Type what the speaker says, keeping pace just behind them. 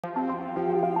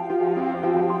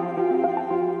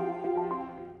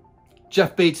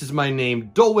Jeff Bates is my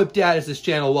name. DoleWhipDad is this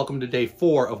channel. Welcome to day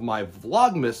 4 of my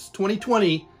Vlogmas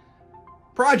 2020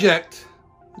 project,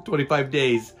 25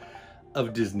 days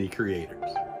of Disney creators.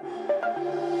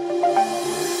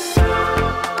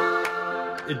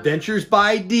 Adventures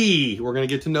by D. We're going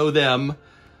to get to know them,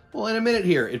 well, in a minute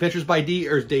here. Adventures by D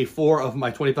is day 4 of my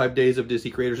 25 days of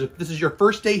Disney creators. If this is your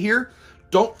first day here,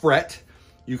 don't fret.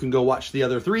 You can go watch the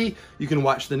other 3, you can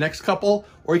watch the next couple,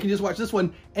 or you can just watch this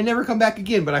one and never come back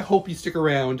again. But I hope you stick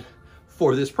around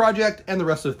for this project and the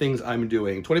rest of the things I'm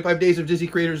doing. 25 Days of Disney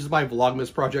Creators is my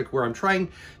Vlogmas project where I'm trying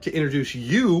to introduce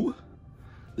you,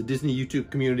 the Disney YouTube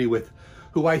community, with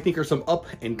who I think are some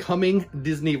up-and-coming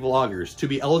Disney vloggers. To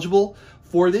be eligible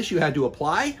for this, you had to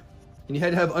apply, and you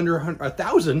had to have under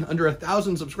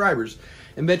 1,000 subscribers.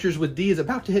 Adventures with D is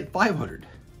about to hit 500.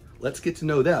 Let's get to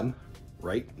know them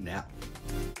right now.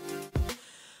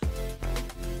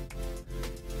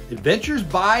 Adventures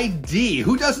by D.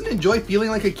 Who doesn't enjoy feeling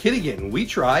like a kid again? We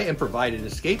try and provide an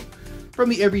escape from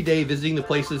the everyday, visiting the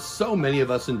places so many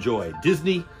of us enjoy.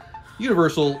 Disney,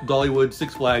 Universal, Dollywood,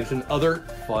 Six Flags, and other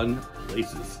fun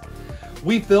places.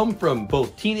 We film from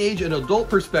both teenage and adult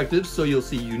perspectives, so you'll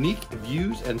see unique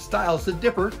views and styles that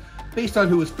differ based on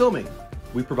who is filming.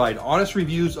 We provide honest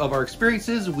reviews of our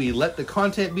experiences. We let the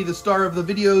content be the star of the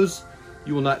videos.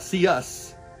 You will not see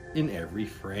us in every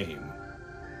frame.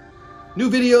 New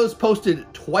videos posted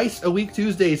twice a week,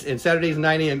 Tuesdays and Saturdays,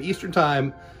 9 a.m. Eastern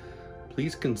Time.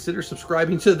 Please consider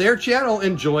subscribing to their channel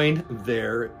and join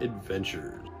their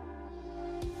adventures.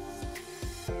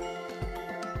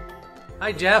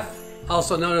 Hi Jeff,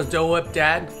 also known as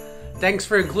DoleWhipDad. Thanks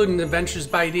for including Adventures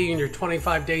by D in your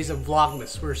 25 days of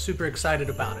Vlogmas. We're super excited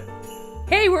about it.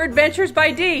 Hey, we're Adventures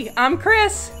by D. I'm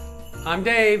Chris. I'm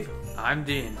Dave. I'm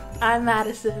Dean. I'm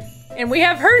Madison. And we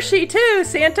have Hershey too,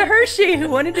 Santa Hershey, who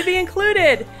wanted to be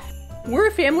included. We're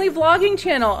a family vlogging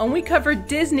channel and we cover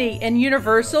Disney and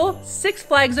Universal, Six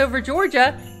Flags over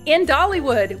Georgia, and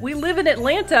Dollywood. We live in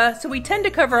Atlanta, so we tend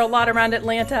to cover a lot around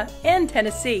Atlanta and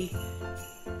Tennessee.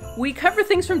 We cover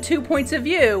things from 2 points of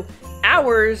view.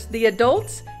 Ours, the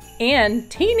adults,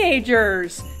 and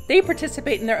teenagers. They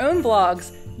participate in their own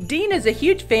vlogs. Dean is a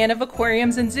huge fan of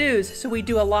aquariums and zoos, so we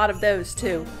do a lot of those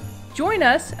too. Join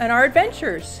us on our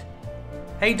adventures.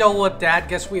 Hey DoleWhipDad,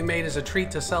 guess we made as a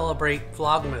treat to celebrate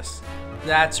Vlogmas.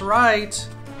 That's right,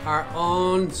 our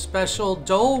own special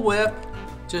Dole Whip,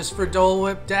 just for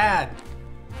DoleWhipDad.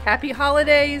 Happy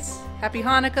holidays, happy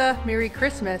Hanukkah, Merry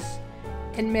Christmas,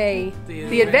 and may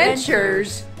the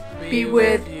adventures be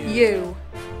with you.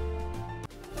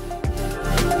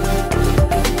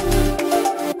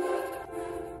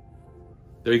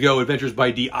 There you go, Adventures by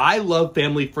D. I love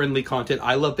family-friendly content.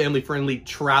 I love family-friendly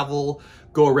travel,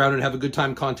 go around and have a good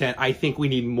time content. I think we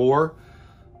need more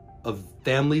of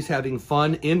families having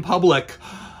fun in public.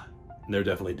 And they're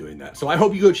definitely doing that. So I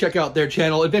hope you go check out their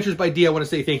channel. Adventures by D, I want to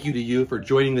say thank you to you for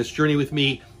joining this journey with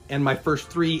me and my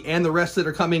first 3 and the rest that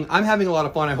are coming. I'm having a lot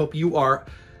of fun. I hope you are.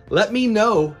 Let me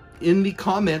know in the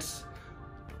comments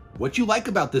what you like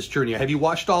about this journey. Have you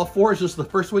watched all 4? Is this the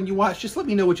first one you watched? Just let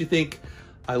me know what you think.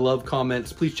 I love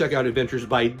comments. Please check out Adventures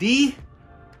by D.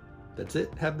 That's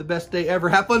it. Have the best day ever.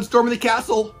 Have fun storming the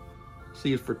castle. See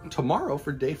you for tomorrow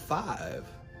for day 5.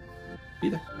 Be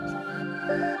there.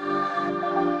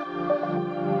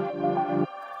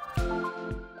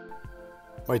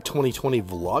 My 2020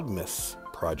 Vlogmas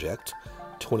project,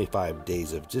 25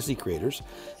 Days of Disney Creators,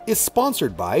 is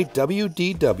sponsored by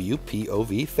WDW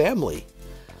POV Family.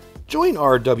 Join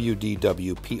our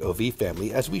WDW POV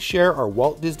family as we share our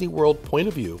Walt Disney World point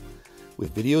of view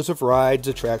with videos of rides,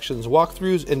 attractions,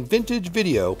 walkthroughs, and vintage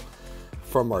video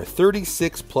from our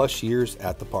 36 plus years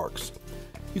at the parks.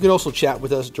 You can also chat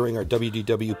with us during our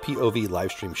WDW POV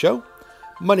live stream show,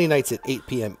 Monday nights at 8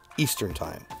 p.m. Eastern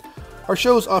Time. Our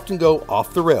shows often go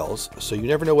off the rails, so you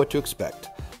never know what to expect.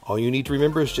 All you need to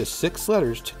remember is just 6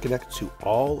 letters to connect to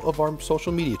all of our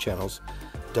social media channels,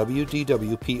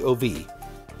 WDW POV.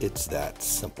 It's that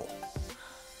simple.